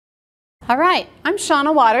All right, I'm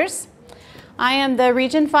Chana Waters. I am the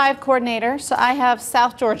Region 5 coordinator, so I have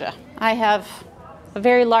South Georgia. I have a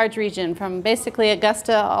very large region from basically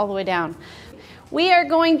Augusta all the way down. We are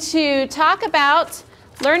going to talk about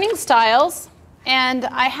learning styles, and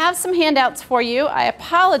I have some handouts for you. I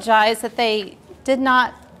apologize that I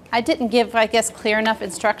didn't give, I guess, clear enough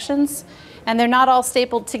instructions, and they're not all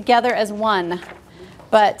stapled together as one,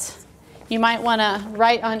 but you might want to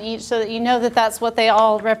write on each so that you know that that's what they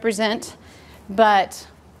all represent. But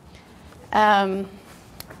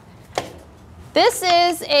this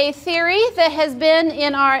is a theory that has been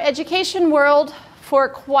in our education world for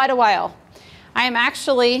quite a while.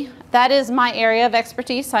 That is my area of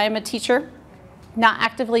expertise. I am a teacher, not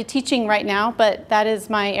actively teaching right now, but that is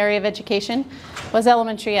my area of education, was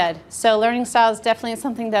elementary ed. So learning styles is definitely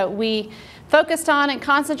something that we focused on and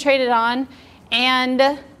concentrated on.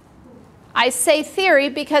 And I say theory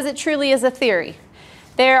because it truly is a theory.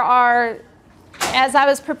 As I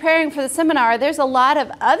was preparing for the seminar, there's a lot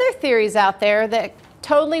of other theories out there that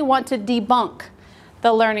totally want to debunk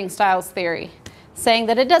the learning styles theory, saying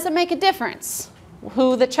that it doesn't make a difference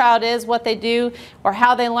who the child is, what they do, or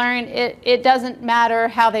how they learn. It doesn't matter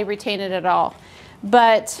how they retain it at all.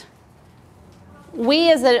 But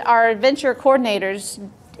we as our adventure coordinators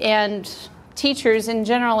and teachers in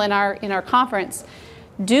general in our conference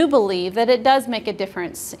do believe that it does make a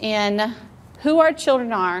difference in who our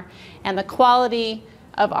children are and the quality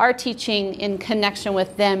of our teaching in connection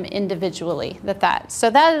with them individually.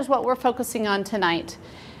 So that is what we're focusing on tonight.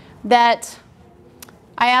 That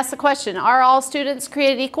I asked the question, are all students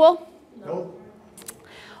created equal? No.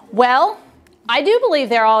 Well, I do believe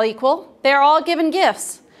they're all equal. They're all given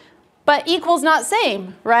gifts. But equal's not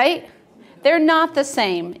same, right? They're not the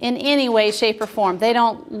same in any way, shape, or form. They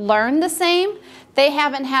don't learn the same. They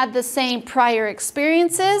haven't had the same prior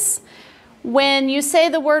experiences. When you say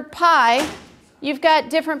the word pie, you've got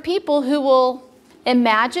different people who will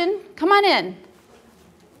imagine. Come on in.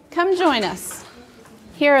 Come join us.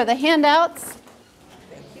 Here are the handouts.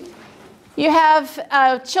 You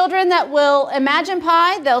have children that will imagine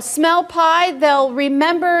pie, they'll smell pie, they'll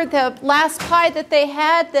remember the last pie that they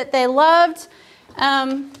had that they loved.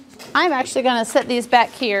 I'm actually going to set these back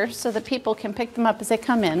here so that people can pick them up as they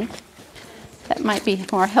come in. That might be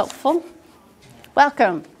more helpful.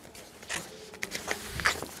 Welcome.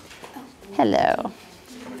 Hello.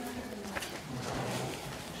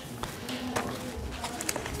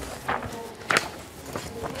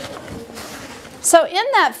 So in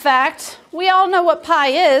that fact, we all know what pie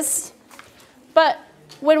is, but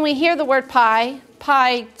when we hear the word pie,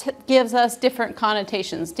 gives us different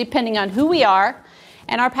connotations depending on who we are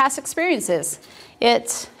and our past experiences.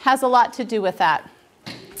 It has a lot to do with that.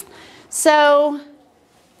 So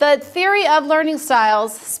the theory of learning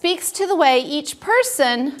styles speaks to the way each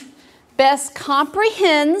person best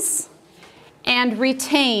comprehends and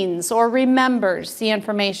retains or remembers the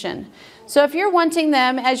information. So if you're wanting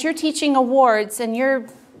them, as you're teaching awards and you're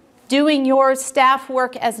doing your staff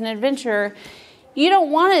work as an adventurer, you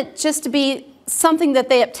don't want it just to be something that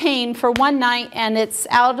they obtain for one night and it's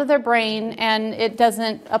out of their brain and it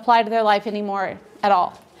doesn't apply to their life anymore at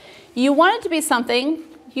all. You want it to be something,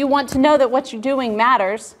 you want to know that what you're doing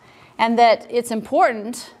matters and that it's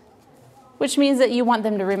important, which means that you want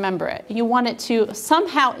them to remember it. You want it to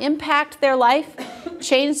somehow impact their life,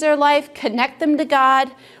 change their life, connect them to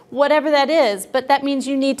God, whatever that is, but that means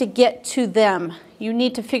you need to get to them. You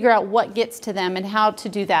need to figure out what gets to them and how to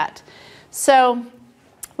do that. So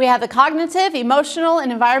we have the cognitive, emotional,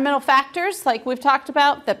 and environmental factors like we've talked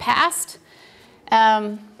about, the past,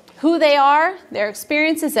 who they are, their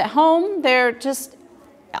experiences at home, they're just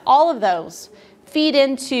all of those feed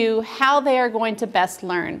into how they are going to best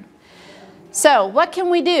learn. So what can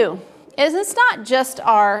we do? It's not just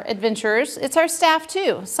our adventurers, it's our staff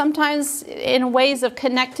too. Sometimes in ways of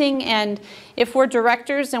connecting, and if we're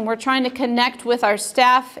directors and we're trying to connect with our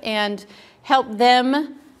staff and help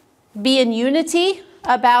them be in unity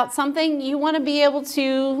about something, you want to be able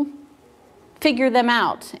to figure them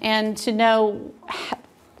out and to know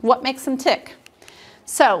what makes them tick.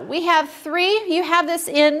 So we have three. You have this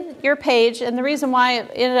in your page, and the reason why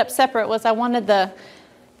it ended up separate was I wanted the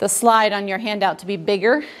slide on your handout to be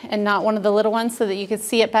bigger and not one of the little ones so that you could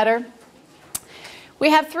see it better. We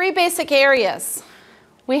have three basic areas.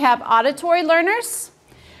 We have auditory learners,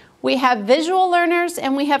 we have visual learners,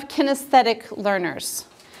 and we have kinesthetic learners.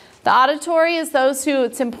 The auditory is those who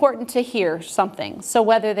it's important to hear something. So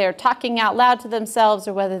whether they're talking out loud to themselves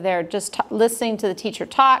or whether they're just listening to the teacher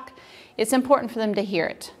talk, it's important for them to hear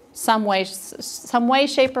it some way,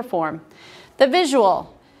 shape, or form. The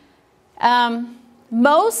visual.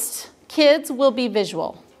 Most kids will be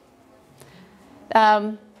visual.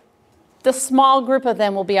 The small group of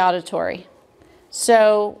them will be auditory.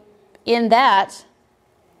 So in that,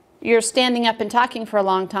 you're standing up and talking for a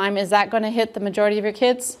long time. Is that going to hit the majority of your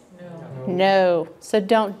kids? No. So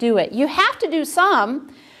don't do it. You have to do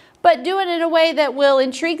some, but do it in a way that will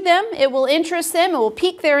intrigue them, it will interest them, it will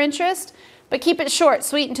pique their interest, but keep it short,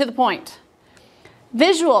 sweet, and to the point.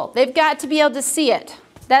 Visual, they've got to be able to see it.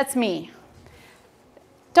 That's me.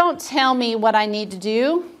 Don't tell me what I need to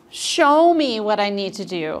do. Show me what I need to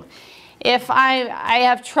do. If I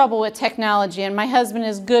have trouble with technology, and my husband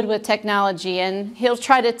is good with technology, and he'll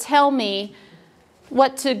try to tell me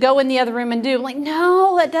what to go in the other room and do. I'm like,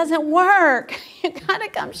 no, that doesn't work. You gotta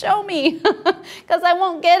come show me, because I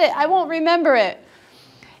won't get it. I won't remember it.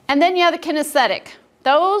 And then you have the kinesthetic.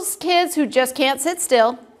 Those kids who just can't sit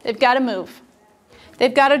still, they've got to move.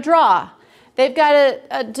 They've got to draw. They've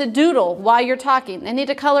got to doodle while you're talking. They need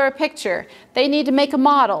to color a picture. They need to make a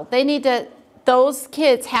model. Those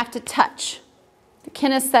kids have to touch. The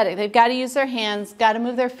kinesthetic. They've got to use their hands, got to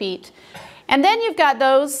move their feet. And then you've got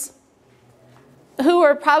those who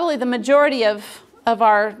are probably the majority of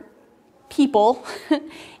our people,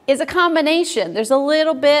 is a combination. There's a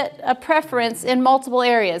little bit of preference in multiple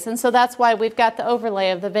areas. And so that's why we've got the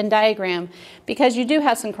overlay of the Venn diagram, because you do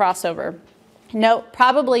have some crossover. No,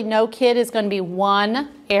 probably no kid is going to be one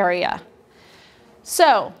area.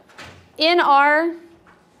 So in our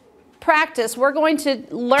practice, we're going to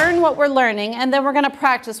learn what we're learning, and then we're going to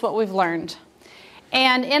practice what we've learned.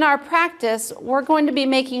 And in our practice, we're going to be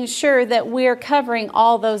making sure that we're covering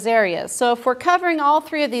all those areas. So if we're covering all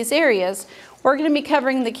three of these areas, we're going to be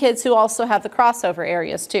covering the kids who also have the crossover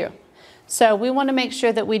areas too. So we want to make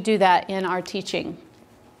sure that we do that in our teaching.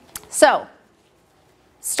 So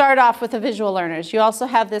start off with the visual learners. You also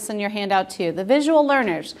have this in your handout too. The visual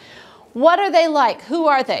learners. What are they like? Who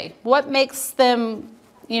are they? What makes them,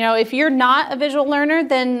 if you're not a visual learner,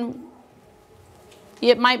 then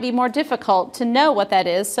it might be more difficult to know what that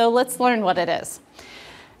is, so let's learn what it is.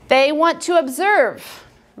 They want to observe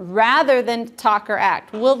rather than talk or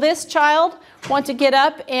act. Will this child want to get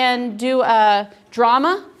up and do a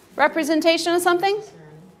drama representation of something?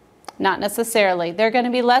 Not necessarily. They're going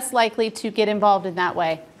to be less likely to get involved in that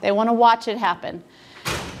way. They want to watch it happen.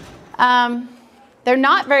 They're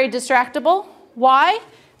not very distractible. Why?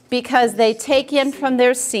 Because they take in from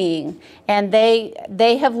their seeing, and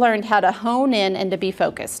they have learned how to hone in and to be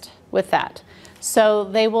focused with that. So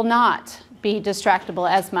they will not be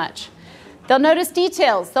distractible as much. They'll notice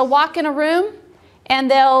details. They'll walk in a room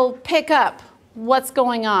and they'll pick up what's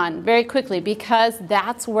going on very quickly, because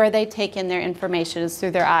that's where they take in their information, is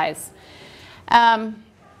through their eyes.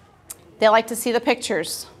 They like to see the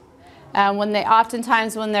pictures.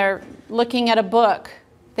 Oftentimes when they're looking at a book,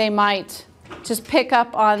 they might just pick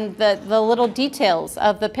up on the little details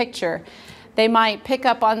of the picture. They might pick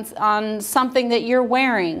up on something that you're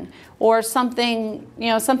wearing, or something,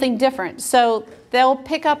 something different. So they'll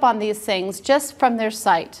pick up on these things just from their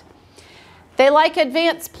sight. They like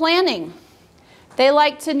advanced planning. They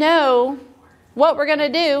like to know what we're going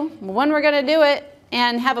to do, when we're going to do it,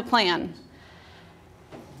 and have a plan.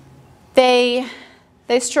 They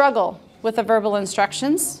struggle with the verbal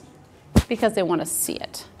instructions because they want to see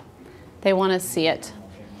it. They want to see it.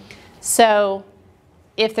 So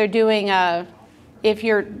if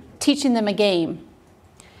you're teaching them a game,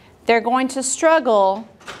 they're going to struggle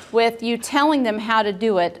with you telling them how to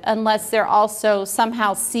do it unless they're also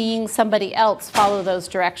somehow seeing somebody else follow those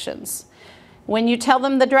directions. When you tell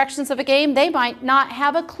them the directions of a game, they might not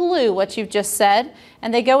have a clue what you've just said,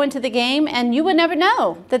 and they go into the game and you would never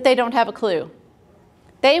know that they don't have a clue.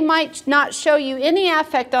 They might not show you any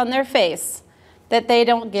affect on their face that they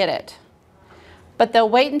don't get it. But they'll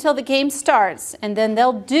wait until the game starts, and then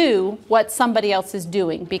they'll do what somebody else is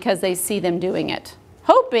doing because they see them doing it,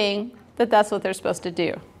 hoping that that's what they're supposed to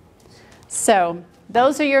do. So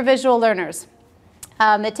those are your visual learners.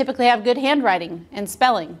 They typically have good handwriting and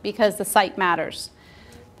spelling because the sight matters.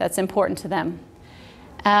 That's important to them.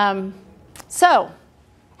 So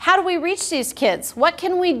how do we reach these kids? What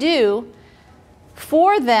can we do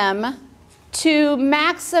for them to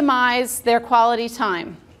maximize their quality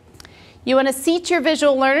time? You want to seat your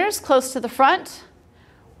visual learners close to the front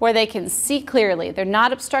where they can see clearly. They're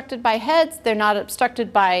not obstructed by heads. They're not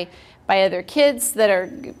obstructed by other kids that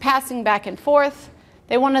are passing back and forth.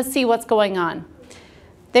 They want to see what's going on.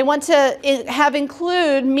 They want to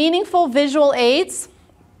include meaningful visual aids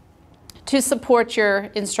to support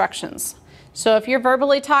your instructions. So if you're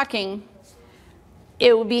verbally talking,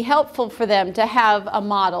 it would be helpful for them to have a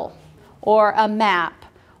model or a map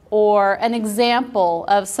or an example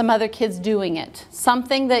of some other kids doing it.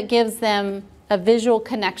 Something that gives them a visual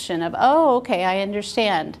connection of, oh, okay, I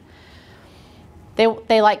understand.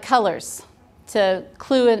 They like colors to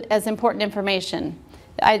clue in as important information.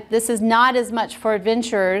 This is not as much for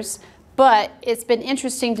adventurers, but it's been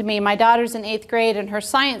interesting to me. My daughter's in 8th grade, and her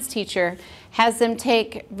science teacher has them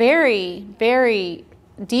take very, very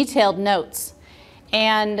detailed notes.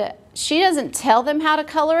 And she doesn't tell them how to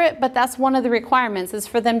color it, but that's one of the requirements, is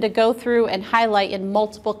for them to go through and highlight in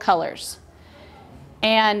multiple colors.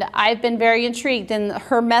 And I've been very intrigued in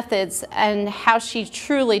her methods and how she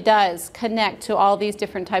truly does connect to all these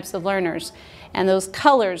different types of learners. And those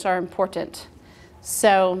colors are important.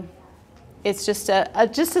 So it's just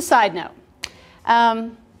a side note.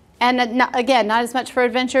 Again, not as much for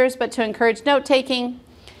adventurers, but to encourage note-taking.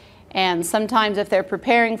 And sometimes if they're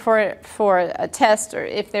preparing for a test, or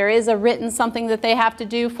if there is a written something that they have to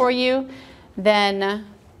do for you, then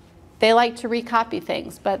they like to recopy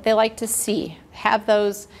things, but they like to see. Have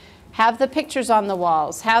the pictures on the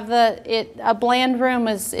walls. A bland room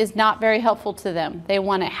is not very helpful to them. They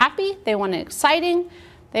want it happy, they want it exciting,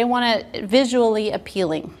 they want it visually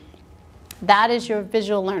appealing. That is your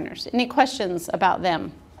visual learners. Any questions about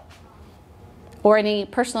them? Or any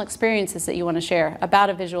personal experiences that you want to share about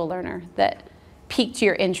a visual learner that piqued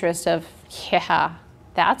your interest of, yeah,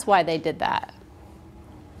 that's why they did that.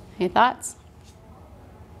 Any thoughts?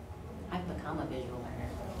 I've become a visual learner.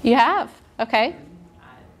 You have? Okay.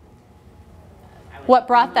 I would What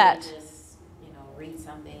brought normally that? just, read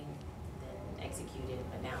something, then execute it,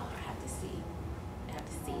 but now I have to see. I have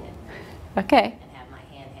to see it. Okay. And have my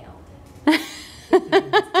hand held.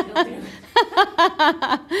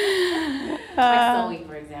 Like sewing,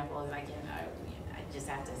 for example, I just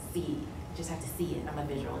have to see. Just have to see it. I'm a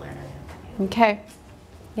visual learner. Okay.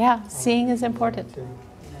 Yeah, seeing is important.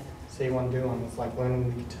 See one do one. It's like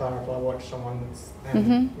learning the guitar. If I watch someone that's,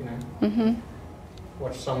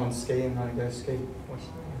 watch someone ski and I go ski.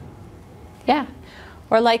 Yeah.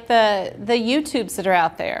 Or like the YouTubes that are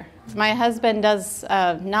out there. My husband does,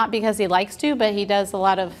 not because he likes to, but he does a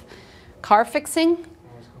lot of car fixing.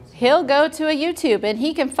 He'll go to a YouTube and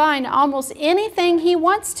he can find almost anything he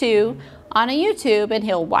wants to on a YouTube, and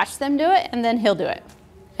he'll watch them do it, and then he'll do it.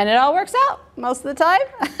 And it all works out most of the time.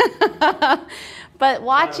 But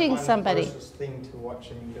watching somebody. The closest thing to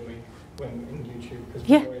watching doing when in YouTube, because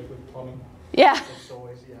Yeah. we're always with plumbing. Yeah. It's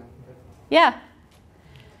always, Yeah.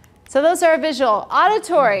 So those are visual.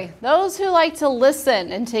 Auditory, those who like to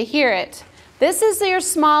listen and to hear it. This is your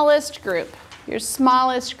smallest group. Your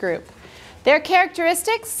smallest group. Their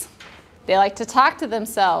characteristics, they like to talk to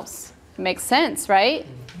themselves. It makes sense, right?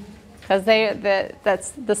 Because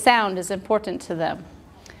the sound is important to them.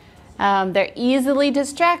 They're easily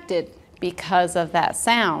distracted because of that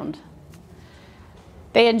sound.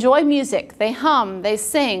 They enjoy music. They hum, they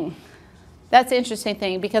sing. That's the interesting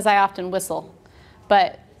thing, because I often whistle,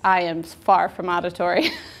 but I am far from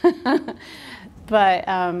auditory. But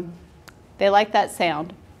they like that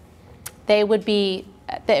sound. It would be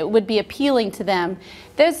appealing to them.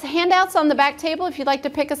 There's handouts on the back table if you'd like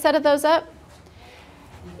to pick a set of those up.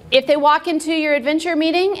 If they walk into your adventure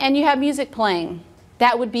meeting and you have music playing,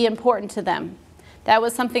 that would be important to them. That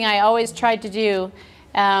was something I always tried to do,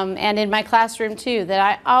 and in my classroom too, that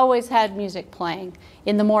I always had music playing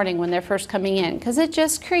in the morning when they're first coming in, because it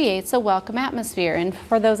just creates a welcome atmosphere, and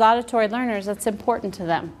for those auditory learners, that's important to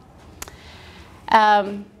them.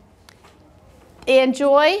 They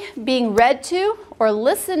enjoy being read to or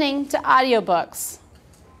listening to audiobooks.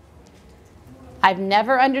 I've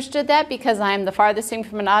never understood that, because I am the farthest thing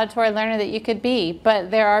from an auditory learner that you could be. But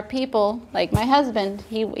there are people, like my husband,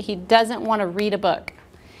 he doesn't want to read a book.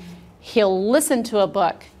 He'll listen to a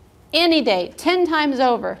book any day, 10 times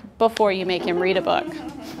over, before you make him read a book.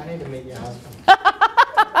 I need to meet your husband.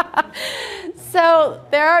 So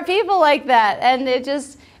there are people like that, and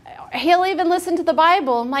he'll even listen to the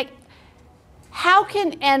Bible. I'm like,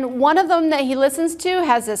 and one of them that he listens to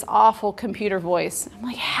has this awful computer voice. I'm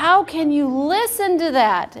like, how can you listen to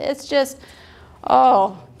that? It's just,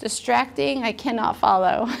 distracting. I cannot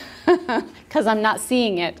follow because I'm not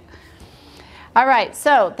seeing it. All right,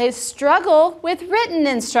 so they struggle with written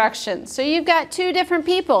instructions. So you've got two different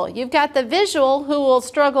people. You've got the visual who will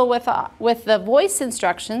struggle with the voice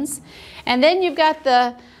instructions, and then you've got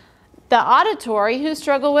the auditory who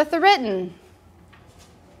struggle with the written.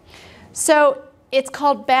 So it's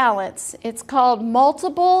called balance. It's called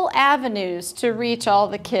multiple avenues to reach all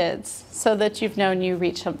the kids, so that you've known you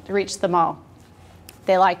reach them all.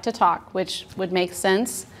 They like to talk, which would make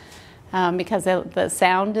sense because the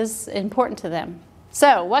sound is important to them.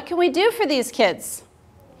 So what can we do for these kids?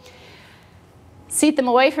 Seat them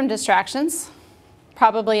away from distractions,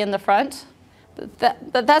 probably in the front.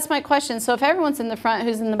 that's my question. So if everyone's in the front,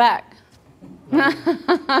 who's in the back?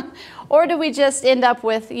 Or do we just end up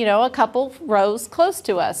with, you know, a couple rows close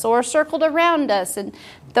to us or circled around us? And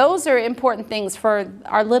those are important things for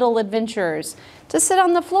our little adventurers, to sit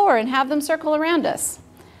on the floor and have them circle around us.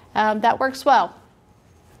 That works well.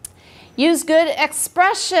 Use good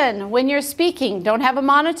expression when you're speaking. Don't have a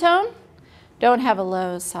monotone. Don't have a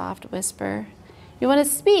low, soft whisper. You want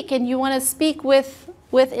to speak, and you want to speak with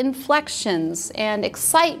inflections and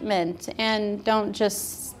excitement, and don't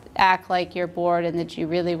just act like you're bored and that you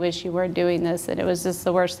really wish you weren't doing this and it was just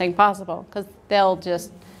the worst thing possible, because they'll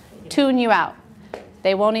just tune you out.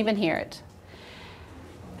 They won't even hear it.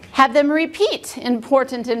 Have them repeat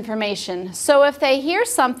important information. So if they hear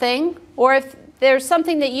something, or if there's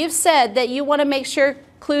something that you've said that you want to make sure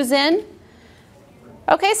clues in.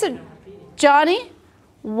 Okay, so Johnny,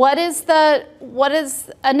 what is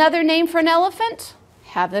another name for an elephant?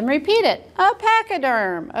 Have them repeat it. A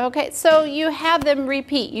pachyderm. Okay, so you have them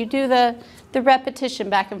repeat. You do the repetition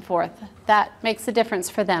back and forth. That makes a difference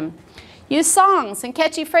for them. Use songs and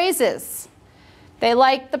catchy phrases. They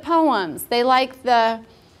like the poems. They like the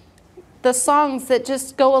songs that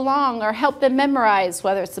just go along or help them memorize,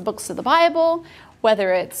 whether it's the books of the Bible,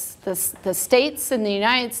 whether it's the states in the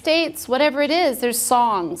United States, whatever it is, there's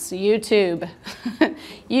songs. YouTube.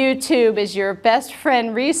 YouTube is your best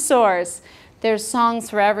friend resource. There's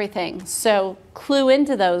songs for everything. So clue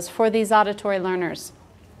into those for these auditory learners.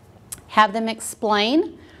 Have them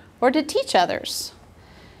explain or to teach others.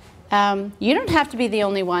 You don't have to be the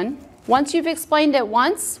only one. Once you've explained it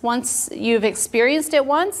once you've experienced it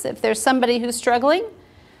once, if there's somebody who's struggling,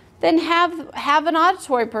 then have an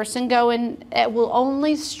auditory person go, and it will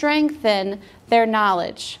only strengthen their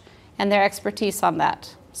knowledge and their expertise on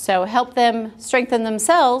that. So help them strengthen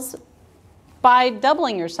themselves by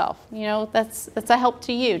doubling yourself. You know, that's a help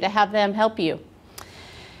to you, to have them help you.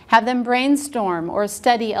 Have them brainstorm or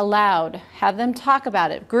study aloud. Have them talk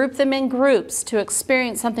about it. Group them in groups to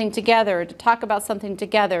experience something together, or to talk about something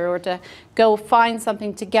together, or to go find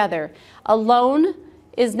something together. Alone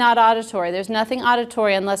is not auditory. There's nothing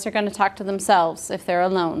auditory unless they're going to talk to themselves if they're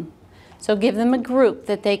alone. So give them a group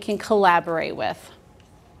that they can collaborate with.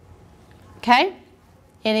 Okay?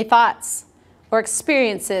 Any thoughts or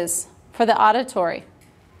experiences for the auditory?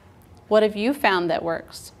 What have you found that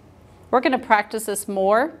works? We're going to practice this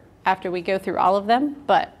more after we go through all of them,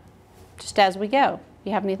 but just as we go.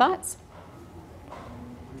 You have any thoughts?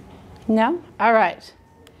 No? All right.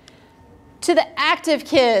 To the active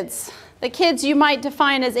kids, the kids you might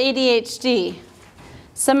define as ADHD.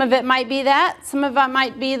 Some of it might be that. Some of it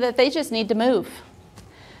might be that they just need to move.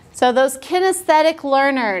 So those kinesthetic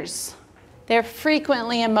learners, they're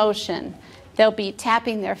frequently in motion. They'll be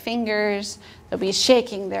tapping their fingers. They'll be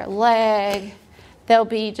shaking their leg. They'll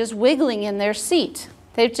be just wiggling in their seat.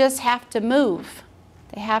 They just have to move.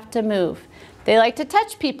 They have to move. They like to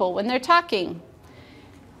touch people when they're talking.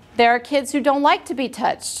 There are kids who don't like to be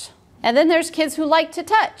touched. And then there's kids who like to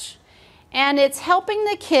touch. And it's helping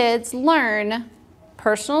the kids learn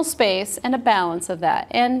personal space and a balance of that.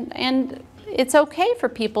 And it's okay for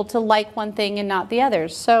people to like one thing and not the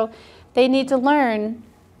others. So they need to learn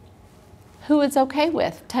who is okay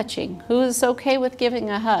with touching, who is okay with giving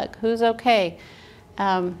a hug, who's okay.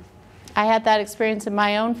 I had that experience in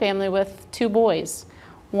my own family with two boys.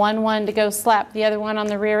 One wanted to go slap the other one on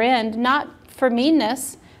the rear end, not for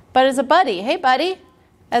meanness, but as a buddy. Hey, buddy,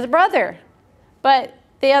 as a brother. But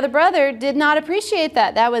the other brother did not appreciate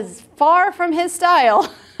that. That was far from his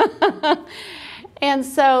style. And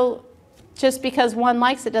so just because one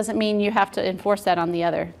likes it doesn't mean you have to enforce that on the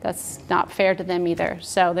other. That's not fair to them either.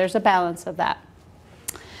 So there's a balance of that.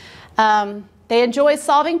 They enjoy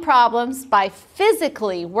solving problems by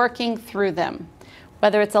physically working through them,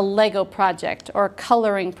 whether it's a Lego project or a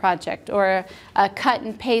coloring project or a cut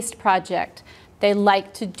and paste project. They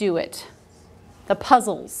like to do it. The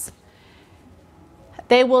puzzles.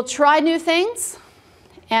 They will try new things,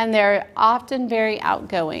 and they're often very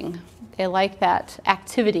outgoing. They like that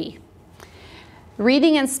activity.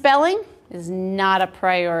 Reading and spelling is not a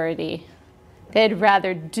priority. They'd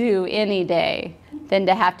rather do any day than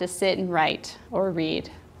to have to sit and write or read.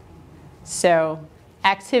 So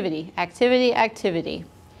activity, activity, activity.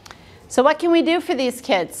 So what can we do for these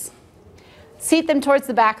kids? Seat them towards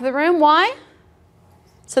the back of the room. Why?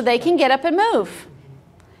 So they can get up and move.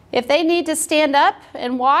 If they need to stand up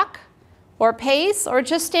and walk or pace or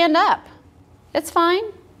just stand up, it's fine.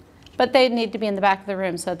 But they need to be in the back of the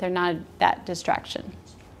room so they're not that distraction.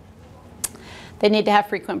 They need to have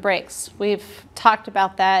frequent breaks. We've talked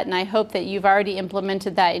about that, and I hope that you've already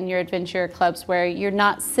implemented that in your adventure clubs, where you're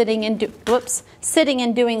not sitting and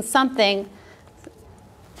doing something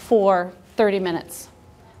for 30 minutes.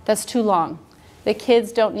 That's too long. The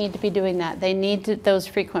kids don't need to be doing that. They need those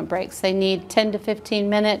frequent breaks. They need 10 to 15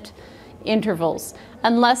 minute intervals.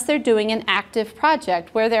 Unless they're doing an active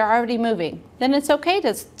project where they're already moving, then it's okay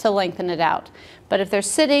to lengthen it out. But if they're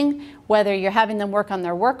sitting, whether you're having them work on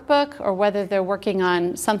their workbook or whether they're working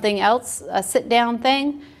on something else, a sit-down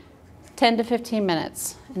thing, 10 to 15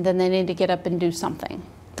 minutes, and then they need to get up and do something.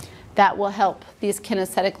 That will help these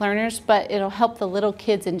kinesthetic learners, but it'll help the little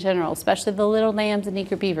kids in general, especially the little lambs and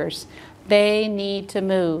eager beavers. They need to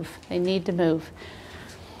move. They need to move.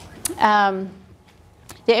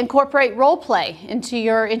 They incorporate role play into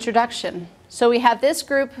your introduction. So we have this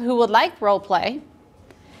group who would like role play,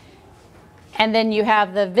 and then you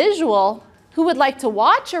have the visual who would like to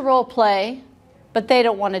watch a role play, but they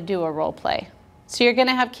don't want to do a role play. So you're going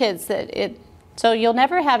to have kids so you'll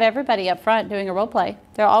never have everybody up front doing a role play.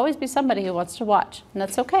 There'll always be somebody who wants to watch, and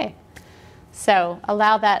that's okay. So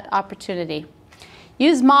allow that opportunity.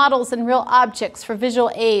 Use models and real objects for visual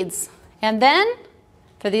aids. And then,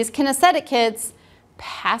 for these kinesthetic kids,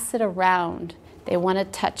 pass it around. They want to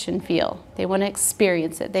touch and feel. They want to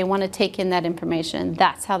experience it. They want to take in that information.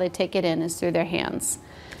 That's how they take it in, is through their hands.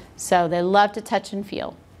 So they love to touch and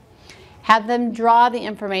feel. Have them draw the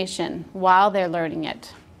information while they're learning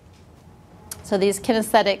it. So these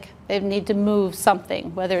kinesthetic, they need to move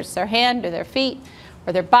something, whether it's their hand or their feet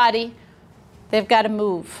or their body. They've got to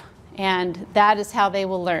move, and that is how they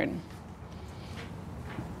will learn.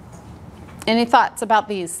 Any thoughts about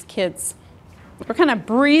these kids? We're kind of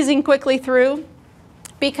breezing quickly through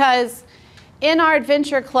because in our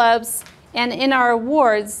adventure clubs and in our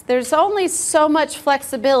awards, there's only so much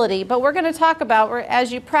flexibility, but we're going to talk about,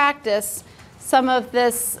 as you practice some of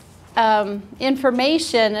this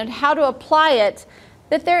information and how to apply it,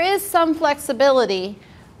 that there is some flexibility,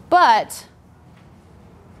 but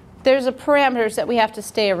there's a parameters that we have to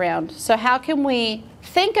stay around. So how can we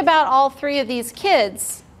think about all three of these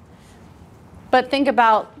kids, but think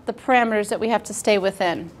about the parameters that we have to stay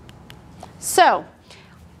within? So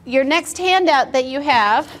your next handout that you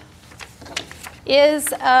have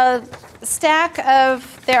is a stack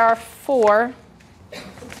of, there are four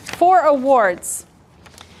awards.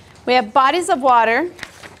 We have bodies of water,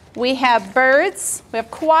 we have birds, we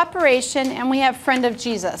have cooperation, and we have friend of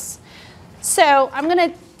Jesus. So I'm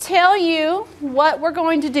going to tell you what we're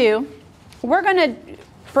going to do. We're going to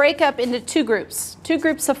break up into two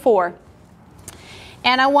groups of four.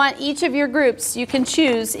 And I want each of your groups, you can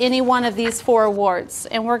choose any one of these four awards.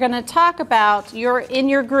 And we're going to talk about, in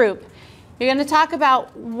your group, you're going to talk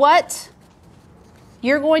about what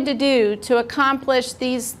you're going to do to accomplish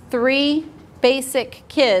these three basic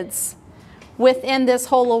kids within this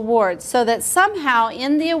whole award, so that somehow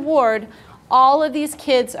in the award, all of these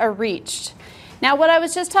kids are reached. Now, what I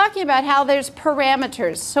was just talking about, how there's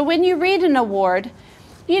parameters. So when you read an award,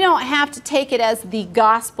 you don't have to take it as the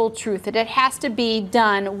gospel truth. It has to be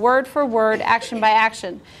done word for word, action by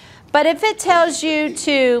action. But if it tells you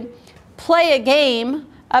to play a game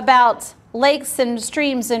about lakes and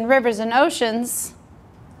streams and rivers and oceans,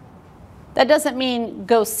 that doesn't mean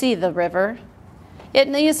go see the river. It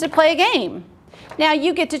needs to play a game. Now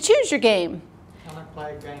you get to choose your game. Can I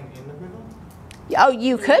play a game in the river? Oh,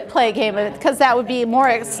 you could play a game of it, because that would be more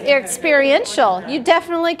experiential. You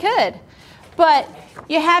definitely could. But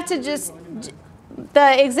you have to just,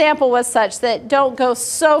 the example was such that don't go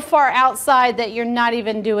so far outside that you're not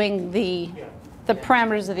even doing the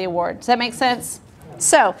parameters of the award. Does that make sense?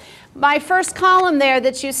 So my first column there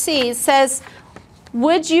that you see says,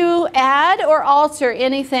 would you add or alter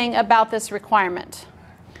anything about this requirement?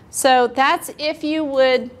 So that's if you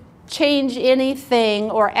would change anything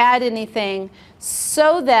or add anything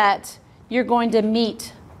so that you're going to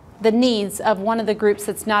meet the needs of one of the groups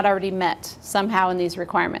that's not already met somehow in these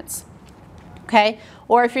requirements. Okay?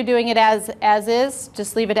 Or if you're doing it as is,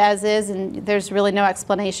 just leave it as is and there's really no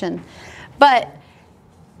explanation. But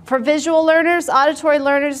for visual learners, auditory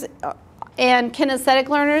learners, and kinesthetic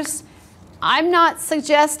learners, I'm not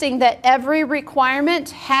suggesting that every requirement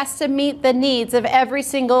has to meet the needs of every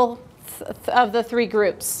single of the three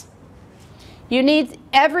groups.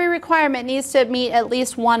 Every requirement needs to meet at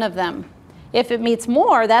least one of them. If it meets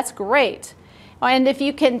more, that's great. And if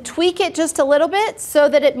you can tweak it just a little bit so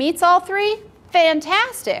that it meets all three,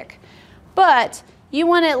 fantastic. But you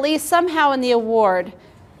want to at least somehow in the award,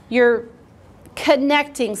 you're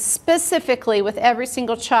connecting specifically with every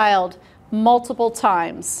single child multiple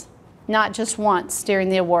times, not just once during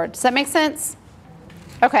the award. Does that make sense?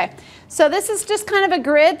 Okay, so this is just kind of a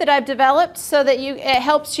grid that I've developed so that it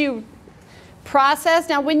helps you process.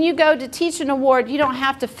 Now when you go to teach an award, you don't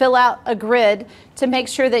have to fill out a grid to make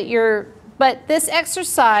sure that you're But this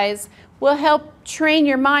exercise will help train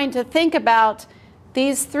your mind to think about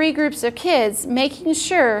these 3 groups of kids, making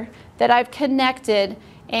sure that I've connected,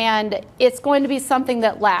 and it's going to be something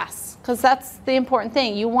that lasts, because that's the important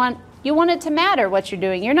thing. You want it to matter what you're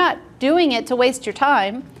doing. You're not doing it to waste your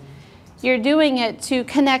time. You're doing it to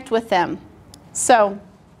connect with them. So,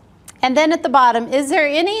 and then at the bottom, is there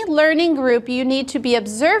any learning group you need to be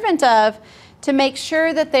observant of to make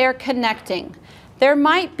sure that they are connecting? There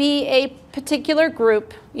might be a particular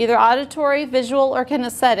group, either auditory, visual, or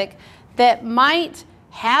kinesthetic, that might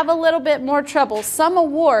have a little bit more trouble. Some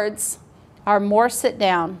awards are more sit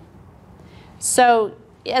down. So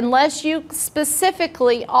unless you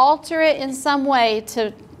specifically alter it in some way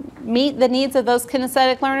to meet the needs of those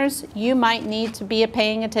kinesthetic learners, you might need to be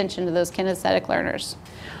paying attention to those kinesthetic learners.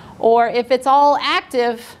 Or if it's all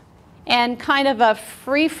active and kind of a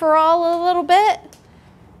free-for-all a little bit,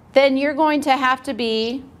 then you're going to have to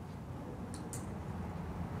be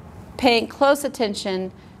paying close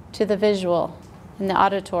attention to the visual and the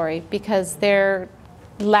auditory, because they're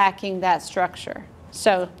lacking that structure.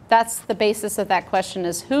 So that's the basis of that question,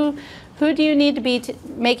 is who do you need to be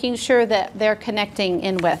making sure that they're connecting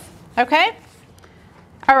in with? Okay?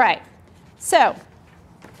 All right. So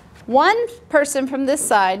one person from this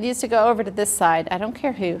side needs to go over to this side. I don't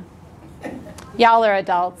care who. Y'all are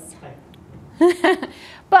adults.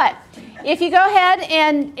 But if you go ahead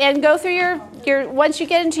and go through your once you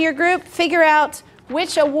get into your group, figure out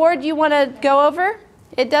which award you want to go over.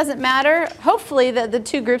 It doesn't matter. Hopefully the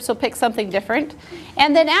 2 groups will pick something different.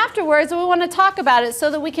 And then afterwards, we want to talk about it so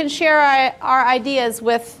that we can share our ideas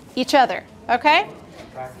with each other. Okay?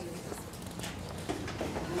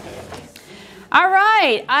 All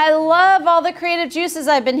right. I love all the creative juices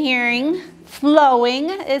I've been hearing flowing.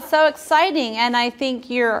 It's so exciting. And I think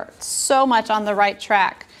you're so much on the right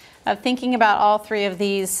track of thinking about all 3 of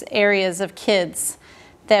these areas of kids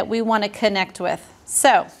that we want to connect with.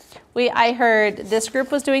 So I heard this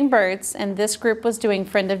group was doing birds and this group was doing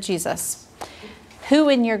Friend of Jesus. Who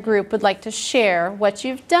in your group would like to share what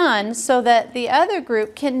you've done so that the other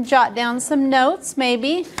group can jot down some notes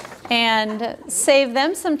maybe and save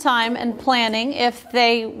them some time and planning if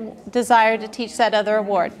they desire to teach that other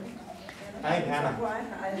award? Hey, Hannah.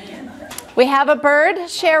 We have a bird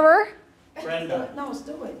sharer. Brenda. No,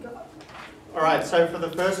 still wait. Go. All right, so for the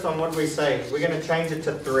first one, what do we say? We're going to change it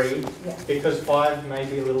to 3 because 5 may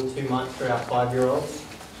be a little too much for our 5-year-olds.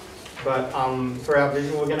 But for our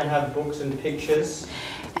visual, we're going to have books and pictures.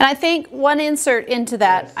 And I think one insert into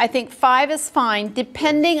that, Yes. I think 5 is fine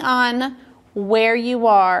depending on where you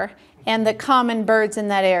are and the common birds in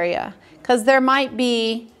that area. Because there might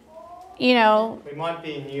be, you know. We might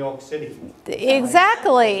be in New York City.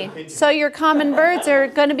 Exactly. So your common birds are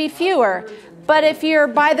going to be fewer. But if you're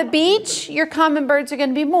by the beach, your common birds are going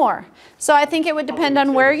to be more. So I think it would depend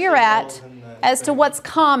on where you're at as to what's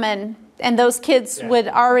common, and those kids would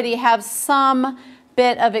already have some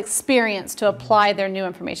bit of experience to apply their new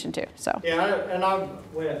information to. So yeah, and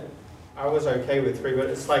I was okay with 3, but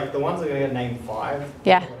it's like the ones that are going to name 5.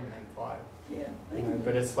 Yeah. I'm gonna name 5. Yeah. You know,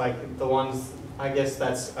 but it's like the ones, I guess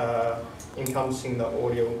that's encompassing the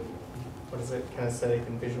audio, what is it, kinesthetic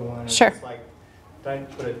and visual learners. Sure. It's like, don't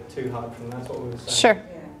put it too hard for them, that's what we were saying. sure.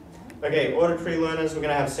 Yeah. Okay, auditory learners, we're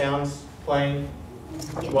going to have sounds playing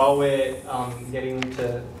while we're getting them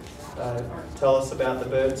to tell us about the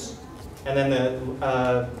birds. And then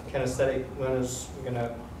the kinesthetic learners, we're going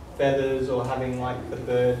to feathers or having like the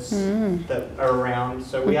birds that are around.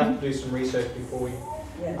 So we have to do some research before we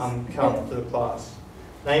Yes. come up to the class.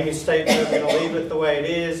 Name your state bird, we're going to leave it the way it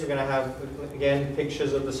is. We're going to have, again,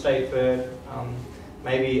 pictures of the state bird,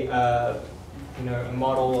 maybe you know, a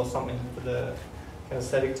model or something for the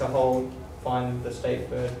kinesthetic to hold, find the state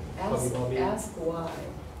bird, Ask why.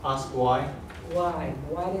 Ask why. Why?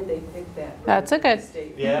 Why did they pick that? bird That's a for the good-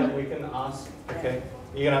 state? Yeah, we can ask. Okay.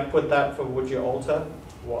 You're going to put that for would you alter?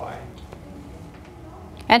 Why?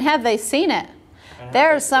 And have they seen it? And There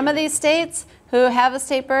have are they some seen of it? these states who have a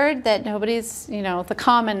state bird that nobody's, you know, the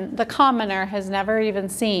commoner has never even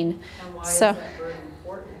seen. And why So- is that bird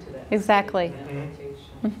important to that? Exactly. state and application?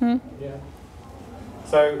 Mm-hmm. Yeah.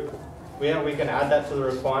 So, yeah, we can add that to the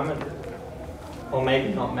requirement. Or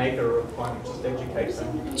maybe not make it a requirement, just educate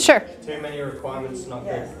them. Sure. Too many requirements, not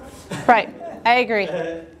good. Yes. Right. I agree.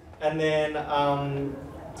 And then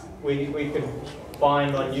we could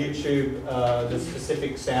find on YouTube the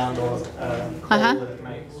specific sound or call that it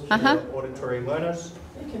makes for auditory learners.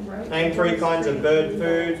 You can write. Name 3 kinds of bird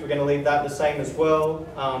foods. We're going to leave that the same as well.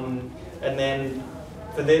 And then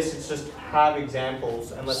for this, it's just have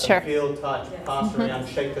examples and let Sure. them feel, touch, pass around,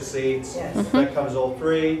 shake the seeds. Yes. That covers all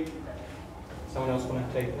 3. Someone else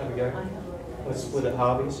want to have a go? with split at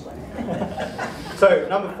Harvey's. So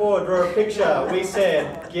number 4, draw a picture. We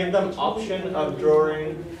said give them option of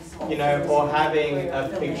drawing, you know, or having a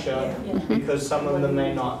picture, because some of them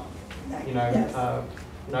may not, you know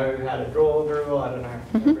how to draw very well. I don't know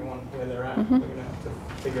everyone where they're at. We're going to have to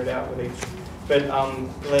figure it out with each. But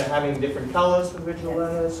they're having different colours for visual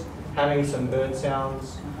learners, having some bird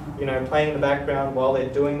sounds, you know, playing in the background while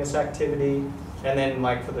they're doing this activity, and then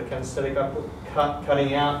like for the kinesthetic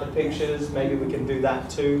cutting out the pictures, maybe we can do that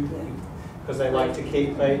too, because they like to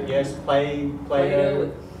keep play with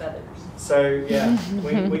feathers. So yeah,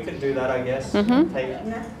 we could do that, I guess. Take,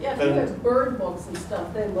 Yeah, there's bird books and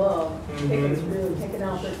stuff they love. Picking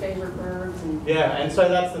out their favorite birds. And yeah, and so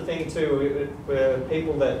that's the thing too. We're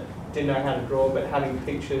people that didn't know how to draw, but having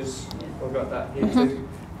pictures. We've got that here too.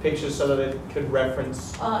 Pictures so that it could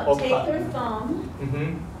reference. Take their thumb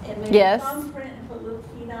and make a thumbprint and put little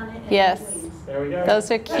feet on it. And There we go. Those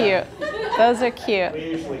are cute. Those are cute.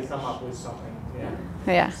 We usually come up with something.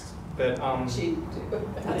 Yeah. But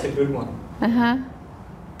that's a good one.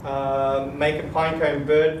 Make a pine cone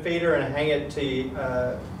bird feeder and hang it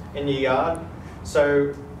to in your yard.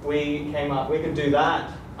 So we came up. We could do that.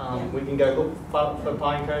 We can go look for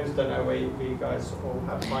pine cones. Don't know where you guys all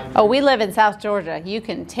have pine cones. Oh, we live in South Georgia. You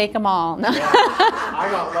can take them all. No. I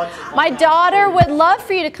got lots of My daughter would love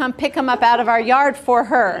for you to come pick them up out of our yard for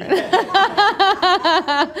her.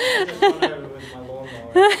 I just went over with my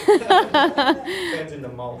lawnmower. Turns into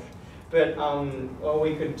mulch. But what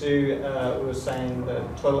we could do, we were saying the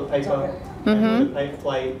toilet paper and with a paper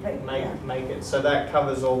plate, make it. So that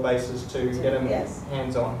covers all bases to get them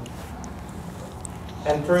hands-on.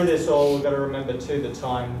 And through this all, we've got to remember too the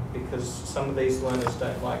time, because some of these learners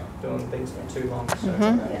don't like doing things for too long. So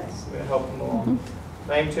we'll help them along.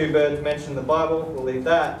 Name 2 birds, mention the Bible, we'll leave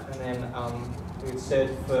that. And then we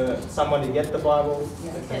said for someone to get the Bible,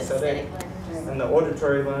 the kinesthetic, and the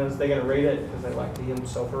auditory learners, they're going to read it because they like to hear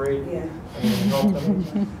themselves read. And then help them.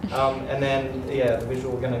 And then, the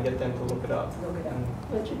visual, we're going to get them to look it up.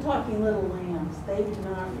 But you're talking little lambs. They do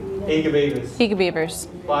not read it. Eager beavers. Eager beavers.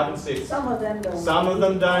 5 and 6. Some of them don't. Some of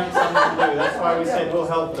them don't, some of them do. That's why we said we'll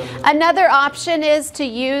help them. Another option is to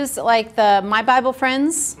use like the My Bible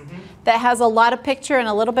Friends that has a lot of picture and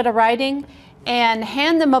a little bit of writing, and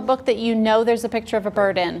hand them a book that you know there's a picture of a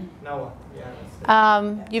bird in. Noah.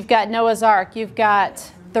 You've got Noah's Ark. You've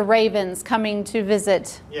got the ravens coming to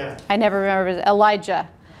visit. I never remember Elijah.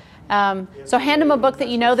 So hand them a book that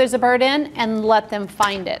you know there's a bird in, and let them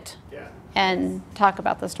find it. And talk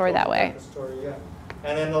about the story that way.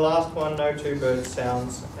 And then the last one, no 2 bird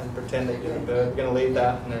sounds, and pretend that you're a bird. We're going to leave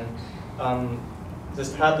that, and then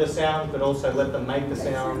just have the sounds, but also let them make the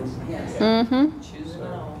sounds.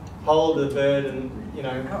 So hold the bird, and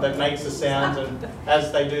that makes the sounds, and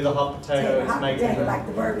as they do the hot potato, it's making the like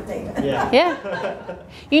the bird potato.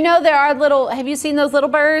 You know, there are little. Have you seen those little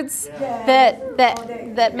birds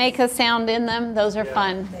that make a sound in them? Those are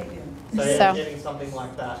fun. So getting something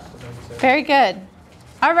like that for them too. Very good.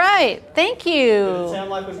 All right. Thank you. Did it sound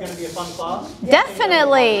like it was going to be a fun class?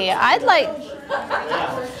 Definitely. I'd like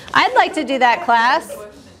to do that class.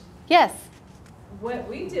 Yes. What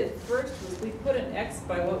we did first was we put an X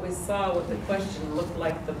by what we saw what the question looked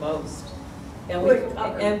like the most. And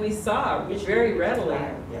we saw very readily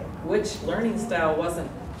which learning style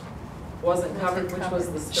wasn't covered, which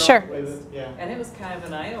was the strongest. And it was kind of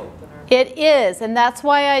an eye-opener. It is, and that's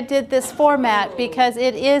why I did this format, because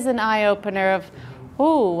it is an eye-opener of,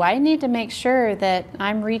 ooh, I need to make sure that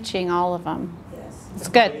I'm reaching all of them. It's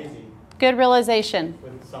good. Good realization.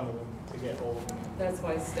 With some of them to get all of them. That's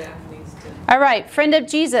why staff needs to. All right, Friend of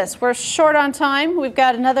Jesus. We're short on time. We've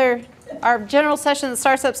got our general session that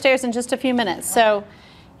starts upstairs in just a few minutes. So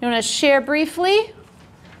you want to share briefly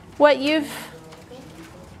what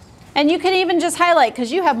and you can even just highlight,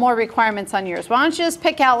 because you have more requirements on yours. Why don't you just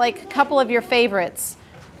pick out like a couple of your favorites?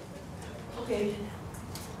 Okay.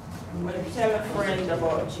 When you tell a friend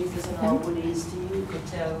about Jesus and how good he is to you, you could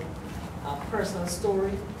tell a personal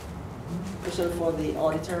story, especially for the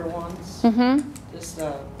auditory ones. Just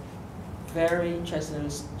a very interesting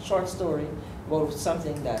short story about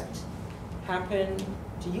something that happened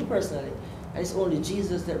to you personally. And it's only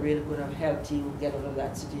Jesus that really could have helped you get out of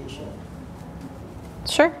that situation.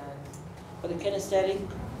 Sure. For the kinesthetic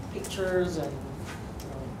pictures and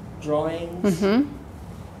drawings,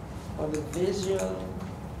 for the visual,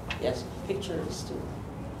 yes, pictures too.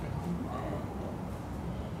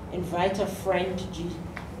 Invite a friend to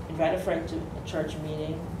a church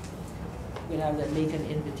meeting. We'll have them make an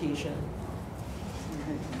invitation.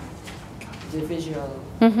 The visual,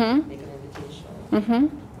 make an invitation.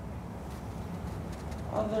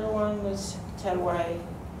 Other one was tell why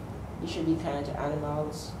you should be kind to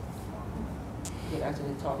animals. You can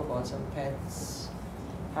actually talk about some pets.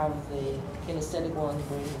 Have the kinesthetic ones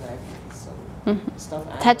bring like some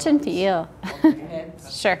stuff. Touch and feel.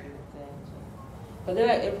 Pets. Sure. But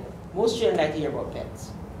then most children like to hear about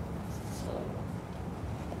pets. So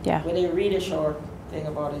Yeah. when they read a short thing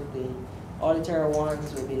about it, the auditory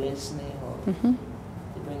ones will be listening or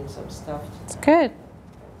they bring some stuff. It's good.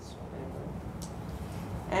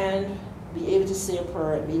 And be able to say a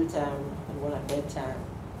prayer at mealtime and one at bedtime.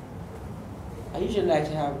 I usually like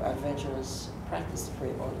to have adventurous practice to pray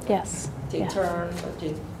about it. Yes. Take Yeah. turns or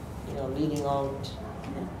take, leading out.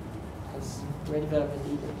 Because we're developing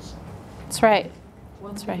leaders. That's right.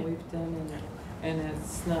 One That's thing right. we've done, and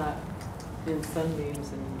it's not in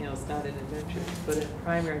Sunbeams and, it's not in Adventures, but in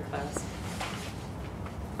primary class,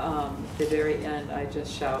 the very end, I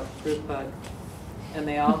just shout group hug. And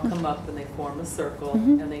they all come up and they form a circle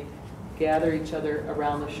and they gather each other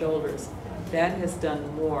around the shoulders. That has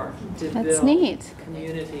done more to That's build neat.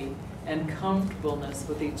 community and comfortableness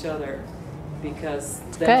with each other. Because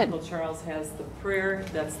It's then good. Uncle Charles has the prayer,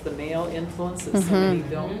 that's the male influence that so many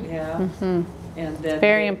don't have. And then Very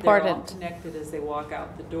they're all important. connected as they walk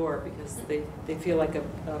out the door because they feel like a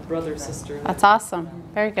brother, sister. That's awesome.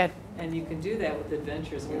 Very good. And you can do that with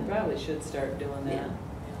Adventures. We probably should start doing that.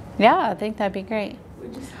 Yeah, I think that'd be great.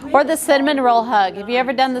 Or the cinnamon roll hug. Have you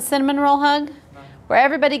ever done the cinnamon roll hug? Where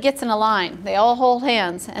everybody gets in a line. They all hold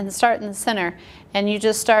hands and start in the center. And you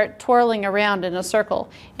just start twirling around in a circle.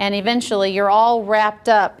 And eventually you're all wrapped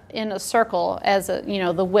up in a circle as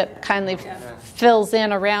the whip kindly fills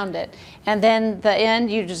in around it. And then the end,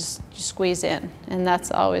 you just squeeze in. And that's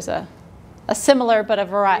always a similar but a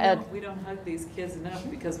variety. We don't hug these kids enough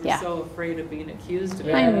because we're Yeah. so afraid of being accused of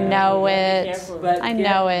it. I know it. But I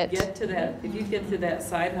know it. Get to that. If you get to that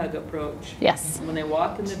side hug approach, Yes. when they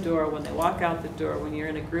walk in the door, when they walk out the door, when you're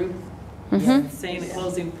in a group, saying a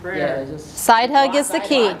closing prayer, Side hug is the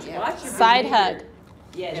key. watch your Side behavior hug.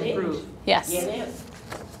 Yeah, improve. Yes. Yeah,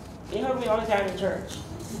 they hug me all the time in church.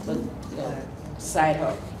 But, side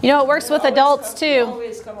hug. It works with adults They too.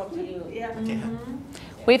 always come up to you. Yeah.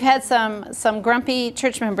 We've had some grumpy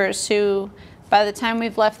church members who, by the time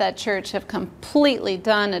we've left that church, have completely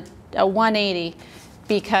done a 180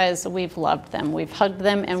 because we've loved them. We've hugged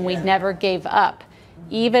them and we never gave up.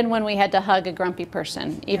 Even when we had to hug a grumpy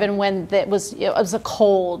person, even when it was a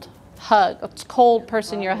cold hug, a cold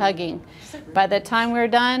person you're hugging. By the time we were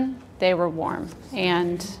done, they were warm.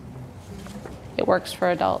 And it works for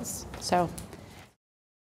adults. So